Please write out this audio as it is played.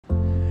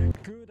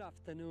Good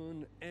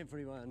afternoon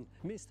everyone.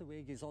 Mr.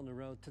 Wig is on the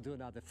road to do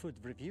another food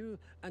review,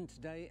 and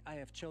today I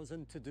have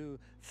chosen to do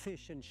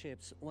fish and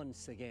chips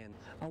once again.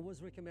 I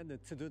was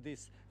recommended to do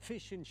this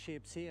fish and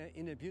chips here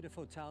in a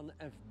beautiful town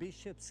of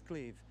Bishops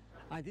Cleeve.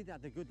 I did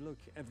have a good look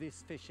at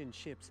these fish and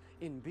chips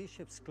in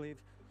Bishops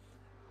Cleeve,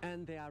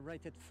 and they are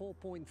rated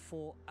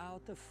 4.4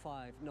 out of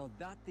 5. Now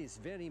that is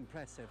very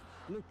impressive.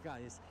 Look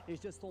guys,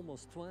 it's just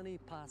almost 20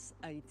 past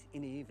 8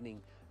 in the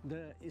evening.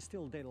 It's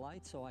still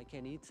daylight, so I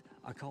can eat.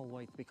 I can't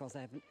wait because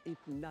I haven't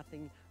eaten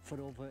nothing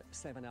for over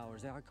 7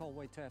 hours. I can't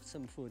wait to have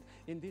some food.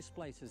 In these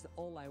places,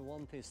 all I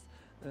want is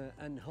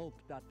and hope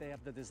that they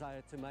have the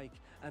desire to make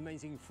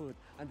amazing food,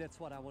 and that's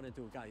what I want to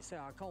do guys. So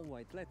I can't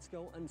wait. Let's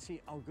go and see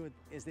how good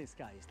is this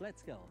guys.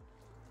 Let's go.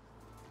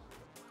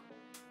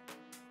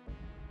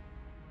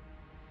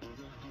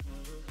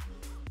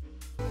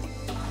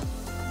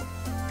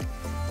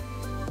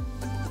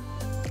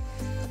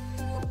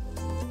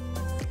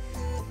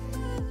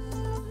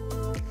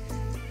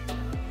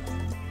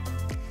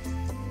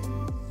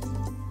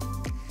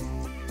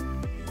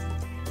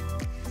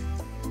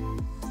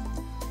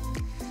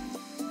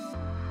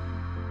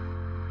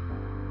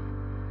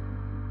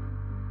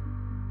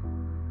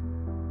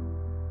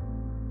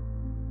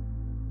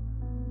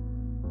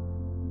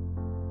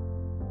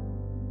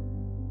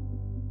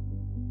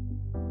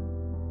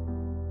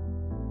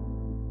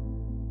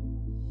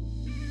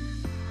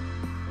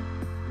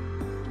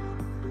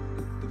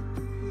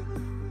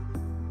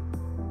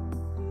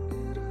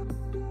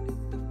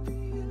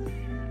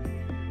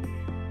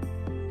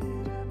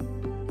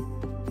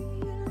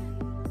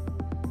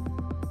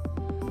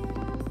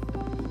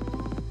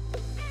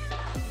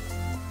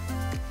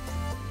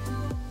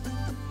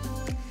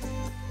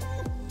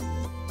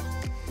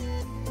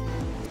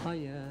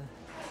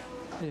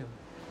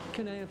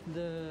 Can I have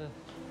the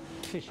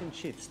fish and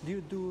chips? Do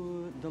you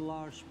do the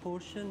large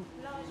portion?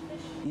 Large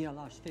fish? Yeah,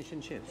 large fish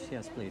and chips.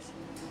 Yes, please.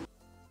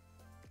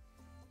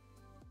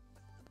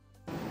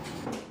 Can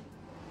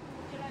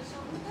I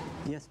salt with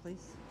that? Yes,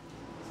 please.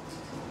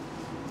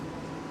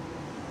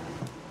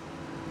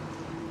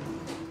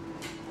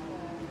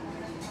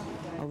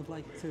 I would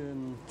like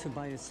to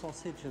buy a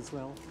sausage as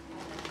well.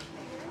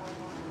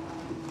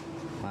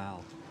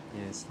 Wow.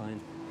 Yeah, it's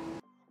fine.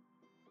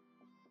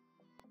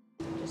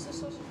 Just the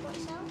sausage by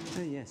itself?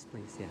 Yes,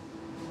 please, yeah.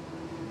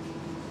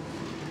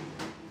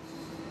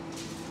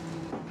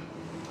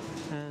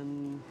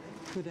 And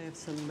could I have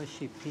some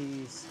mushy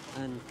peas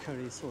and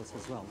curry sauce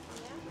as well?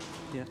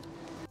 Yeah.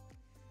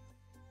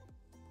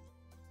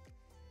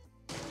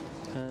 Yeah.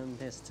 And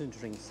there's 2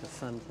 drinks, a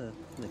Fanta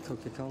and a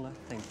Coca-Cola.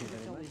 Thank you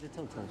very much. Tell me the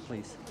total,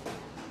 please.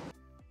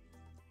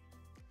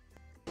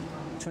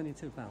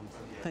 £22.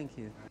 Thank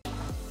you.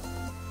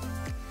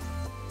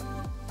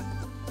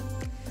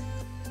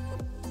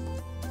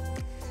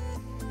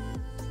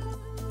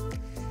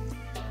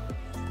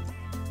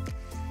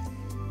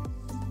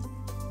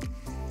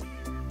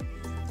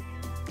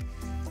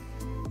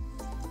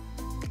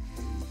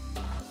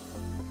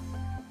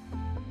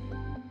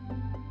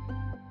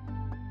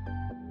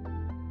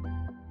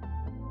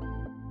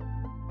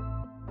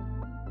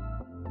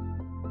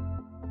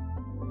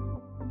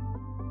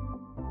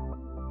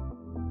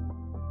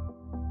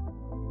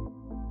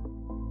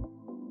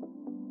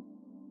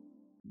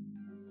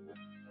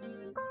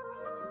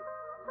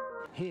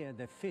 Here,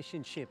 the fish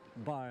and chip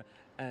bar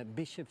at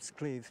Bishops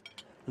Cleeve.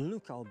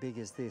 Look how big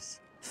is this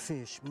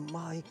fish,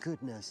 my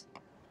goodness.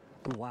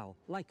 Wow,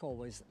 like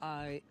always,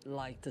 I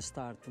like to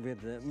start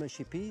with the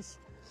mushy peas.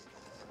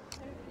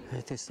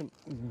 It is some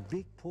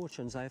big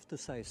portions, I have to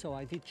say, so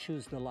I did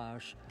choose the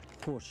large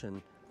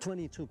portion.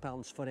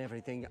 £22 for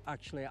everything.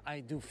 Actually,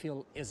 I do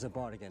feel is a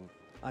bargain.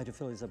 I do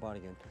feel it's a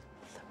bargain.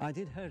 I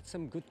did heard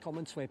some good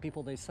comments where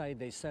people they say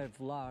they serve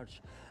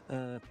large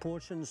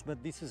portions,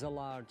 but this is a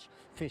large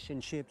fish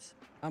and chips.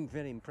 I'm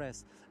very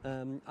impressed.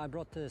 I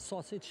brought the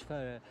sausage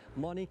for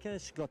Monica.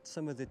 She got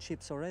some of the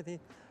chips already.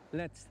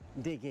 Let's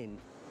dig in.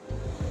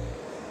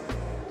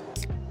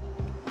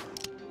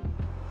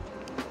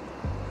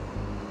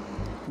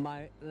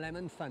 My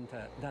lemon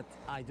Fanta, that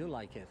I do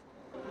like it.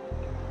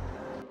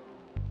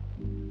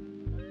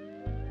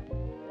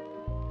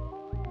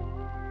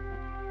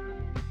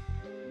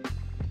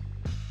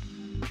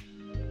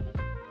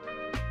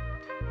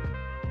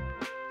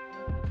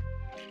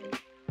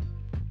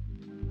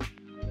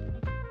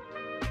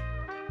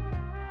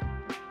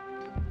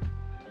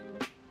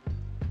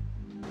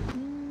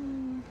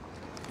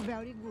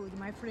 Very good,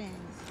 my friends.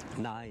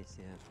 Nice,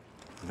 yeah.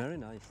 Very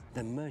nice.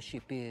 The mushy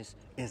peas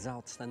is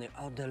outstanding.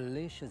 How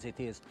delicious it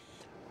is.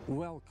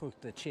 Well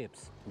cooked the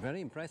chips.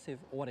 Very impressive.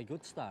 What a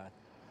good start.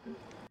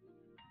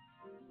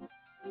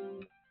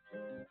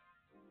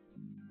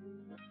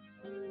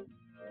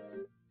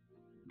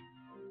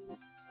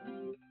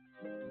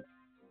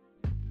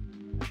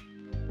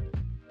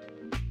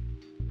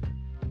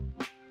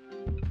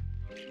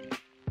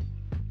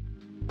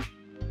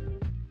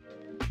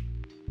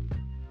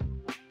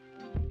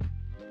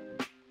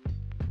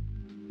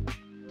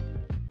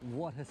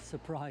 What a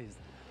surprise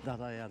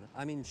that I had.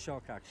 I'm in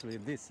shock actually.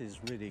 This is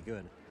really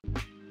good.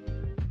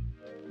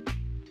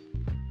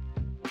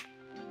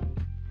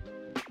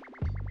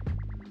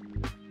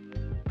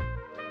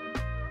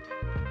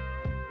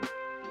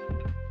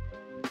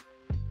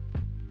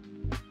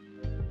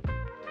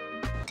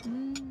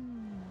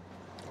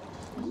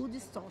 the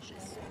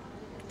sausages.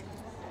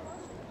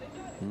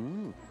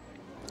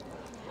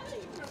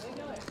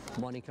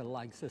 Monica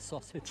likes the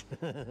sausage.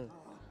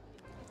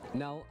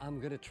 Now I'm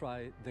gonna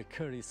try the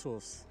curry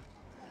sauce.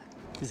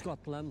 It's got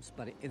lumps,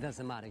 but it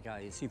doesn't matter,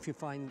 guys. If you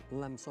find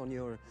lumps on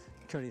your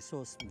curry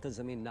sauce, it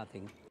doesn't mean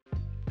nothing.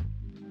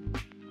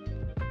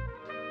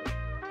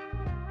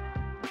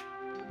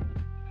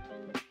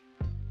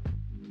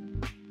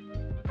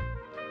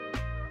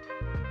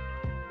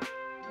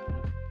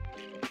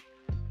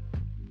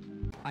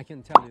 I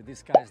can tell you,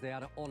 these guys, they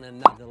are on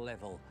another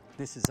level.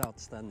 This is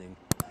outstanding.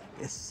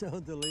 It's so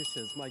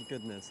delicious, my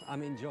goodness.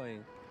 I'm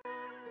enjoying.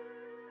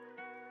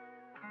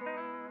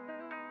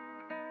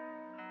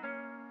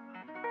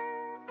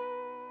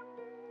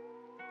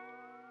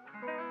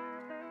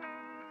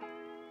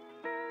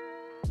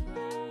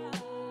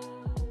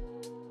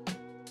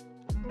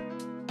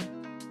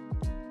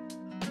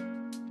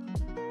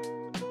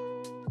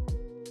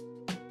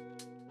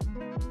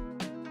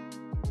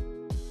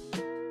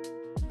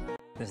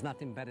 There's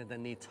nothing better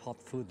than eat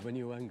hot food when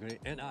you're hungry,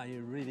 and I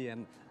really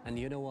am. And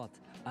you know what?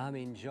 I'm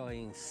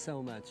enjoying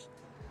so much.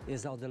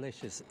 Is how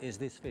delicious is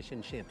this fish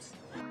and chips.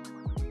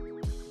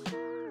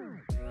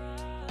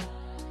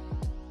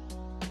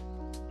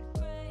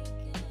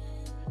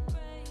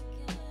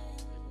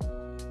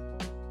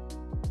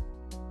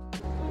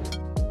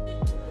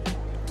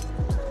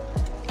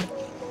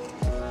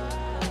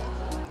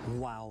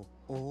 Wow,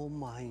 oh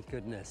my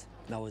goodness,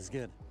 that was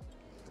good.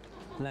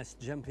 Let's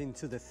jump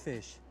into the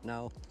fish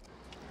now.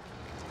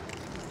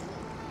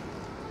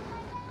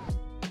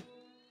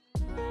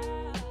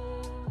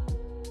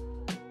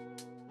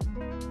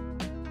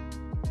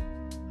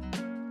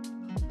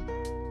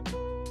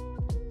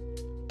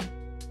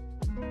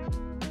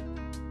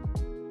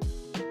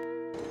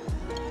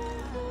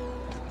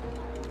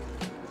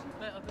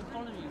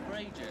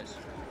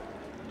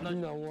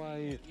 No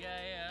way.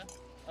 Yeah.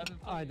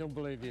 I don't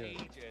believe you.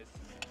 Ages.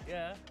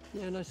 Yeah.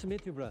 Yeah, nice to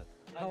meet you, bro.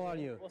 How are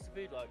you? What's the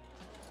food like?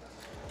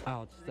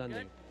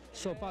 Outstanding.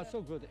 So far,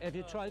 so good. Have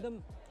you tried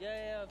them?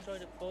 Yeah, I've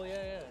tried it before.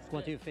 Yeah.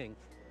 What do you think?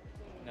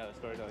 No, it's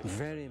very nice.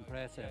 Very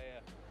impressive. Yeah.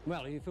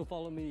 Well, if you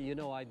follow me, you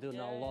know I do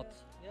know a lot.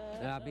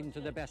 Yeah, I've been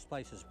to the best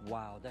places.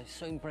 Wow, that's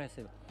so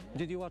impressive.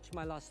 Did you watch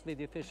my last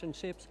video, Fish and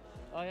Chips?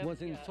 I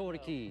Was in yet,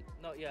 Turkey.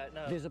 No. Not yet,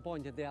 no.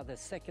 Disappointed, they are the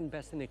second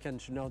best in the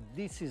country. Now,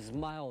 this is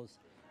miles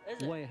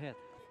Is it? way ahead.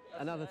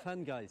 Another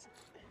fan, guys.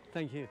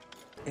 Thank you.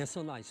 It's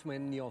so nice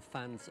when your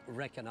fans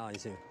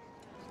recognize you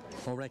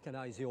or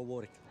recognize your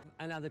work.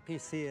 Another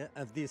piece here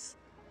of this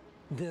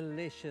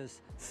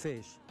delicious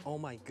fish. Oh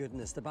my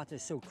goodness, the butter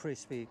is so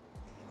crispy.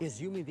 It's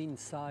humid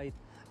inside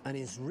and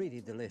it's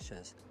really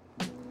delicious.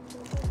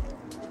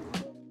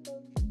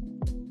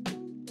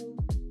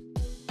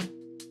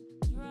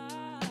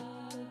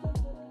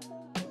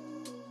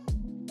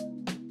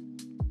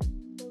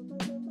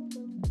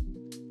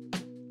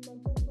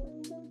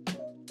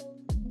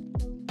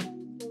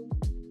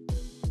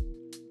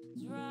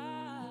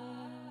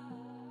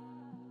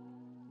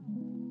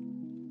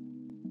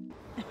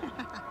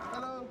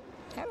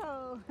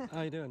 Hello.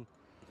 How you doing?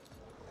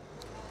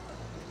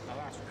 Oh,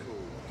 that's cool.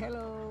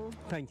 Hello.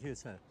 Thank you,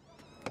 sir.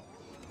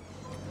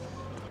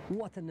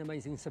 What an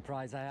amazing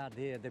surprise I had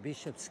here, the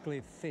Bishops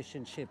Cleeve Fish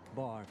and Chip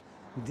Bar.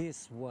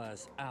 This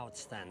was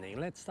outstanding.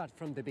 Let's start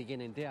from the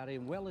beginning. They are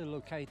well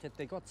located.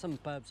 They got some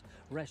pubs,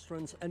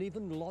 restaurants, and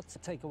even lots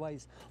of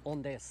takeaways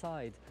on their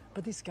side.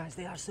 But these guys,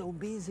 they are so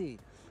busy.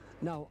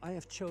 Now, I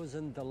have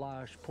chosen the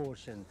large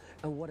portion,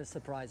 and what a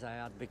surprise I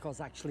had,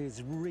 because actually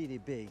it's really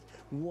big.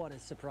 What a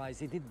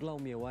surprise, it did blow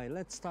me away.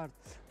 Let's start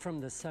from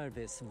the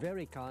service,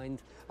 very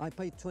kind. I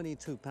paid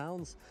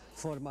 £22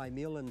 for my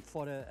meal and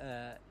for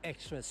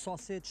extra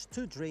sausage,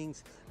 2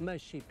 drinks,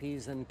 mushy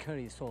peas and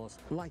curry sauce.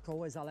 Like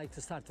always, I like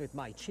to start with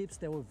my chips.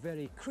 They were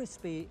very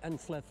crispy and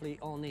fluffy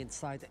on the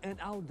inside, and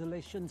how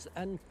delicious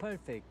and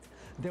perfect.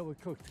 They were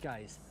cooked,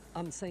 guys.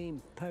 I'm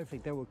saying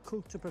perfect, they were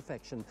cooked to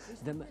perfection.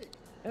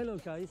 Hello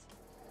guys,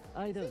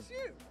 how you doing? Is this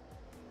you?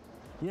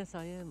 Yes,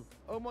 I am.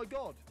 Oh my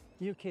God.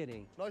 You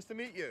kidding? Nice to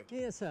meet you.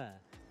 Yes, sir.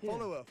 Yeah.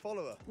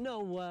 Follower.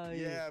 No way.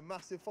 Yeah,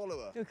 massive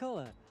follower. Your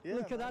colour. Yeah,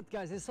 Look at man. that,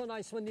 guys. It's so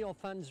nice when your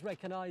fans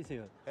recognise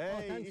you.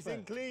 Hey, thanks, he's bro.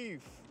 in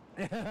Cleeve.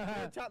 You're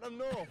in Chatham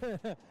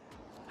North.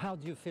 How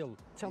do you feel?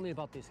 Tell me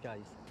about this,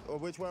 guys. Or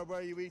where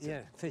are you eating?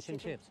 Yeah, fish and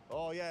chips.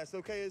 Oh yeah, it's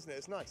okay, isn't it?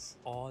 It's nice.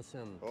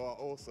 Awesome. Oh,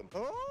 awesome.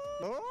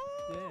 Oh.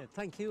 Yeah,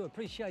 thank you.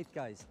 Appreciate,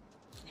 guys.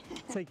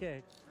 Take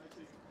care.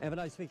 Have a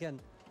nice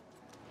weekend.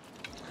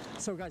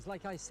 So, guys,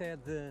 like I said,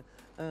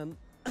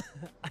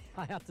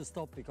 I had to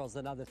stop because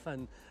another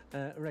fan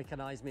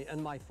recognized me,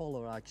 and my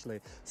follower actually.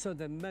 So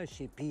the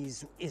mushy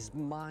peas is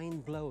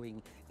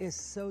mind-blowing. It's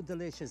so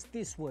delicious.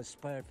 This was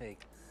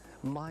perfect.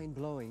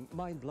 Mind-blowing,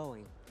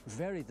 mind-blowing.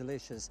 Very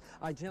delicious.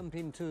 I jump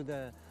into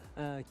the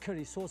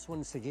curry sauce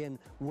once again.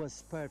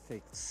 Was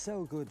perfect.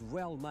 So good.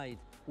 Well made.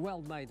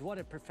 Well made. What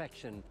a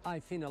perfection. I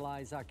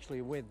finalize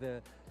actually with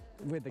the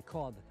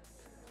cod.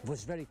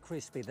 Was very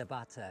crispy. The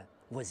batter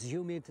was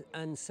humid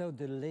and so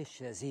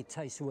delicious. It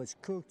tastes was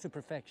cooked to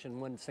perfection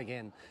once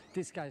again.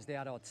 These guys, they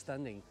are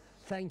outstanding.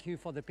 thank you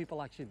for the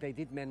people actually they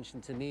did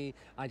mention to me.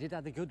 I did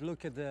have a good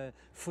look at the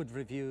food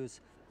reviews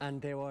and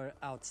they were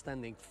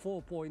outstanding.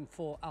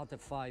 4.4 out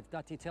of 5.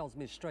 That it tells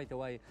me straight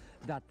away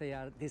that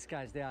these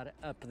guys they are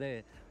up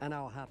there, and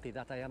how happy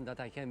that I am that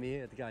I came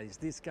here, guys.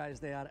 These guys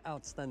they are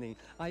outstanding.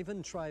 I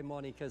even tried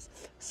Monica's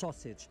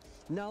sausage.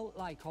 Now,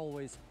 like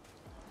always,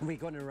 we're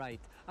gonna rate.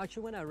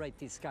 Actually, when I rate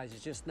these guys,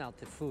 it's just not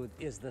the food,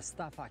 it's the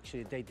stuff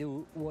actually they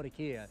do work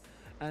here,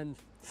 and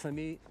for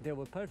me they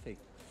were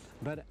perfect.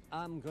 But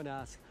I'm gonna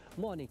ask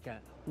Monica,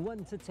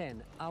 1 to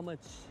 10, how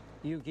much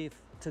you give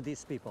to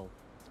these people?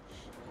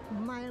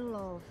 My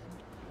love,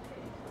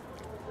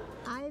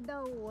 I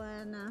don't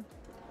wanna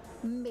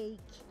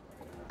make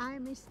a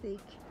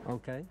mistake.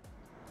 Okay.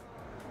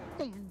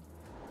 10.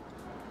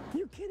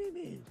 You kidding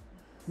me?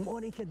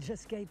 Monica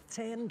just gave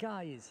 10,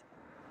 guys.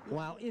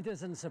 Wow, it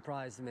doesn't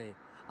surprise me.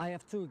 I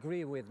have to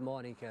agree with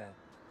Monica.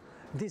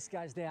 These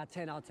guys, they are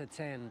 10 out of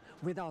 10.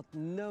 Without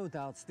no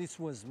doubts, this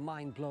was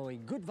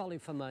mind-blowing. Good value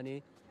for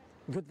money.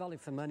 Good value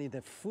for money.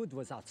 The food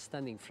was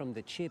outstanding, from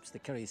the chips, the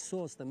curry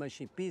sauce, the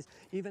mushy peas.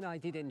 Even I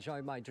did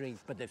enjoy my drink,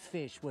 but the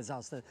fish was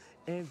outstanding.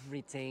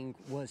 Everything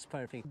was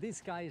perfect.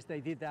 These guys,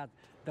 they did that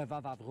the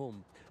Vavavroom.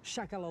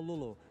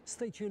 Shakalalulu.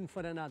 Stay tuned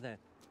for another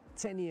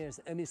 10 years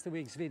of Mr.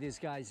 Wiggs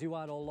videos, guys. You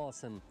are all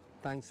awesome.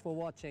 Thanks for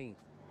watching.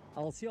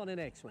 I'll see you on the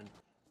next one.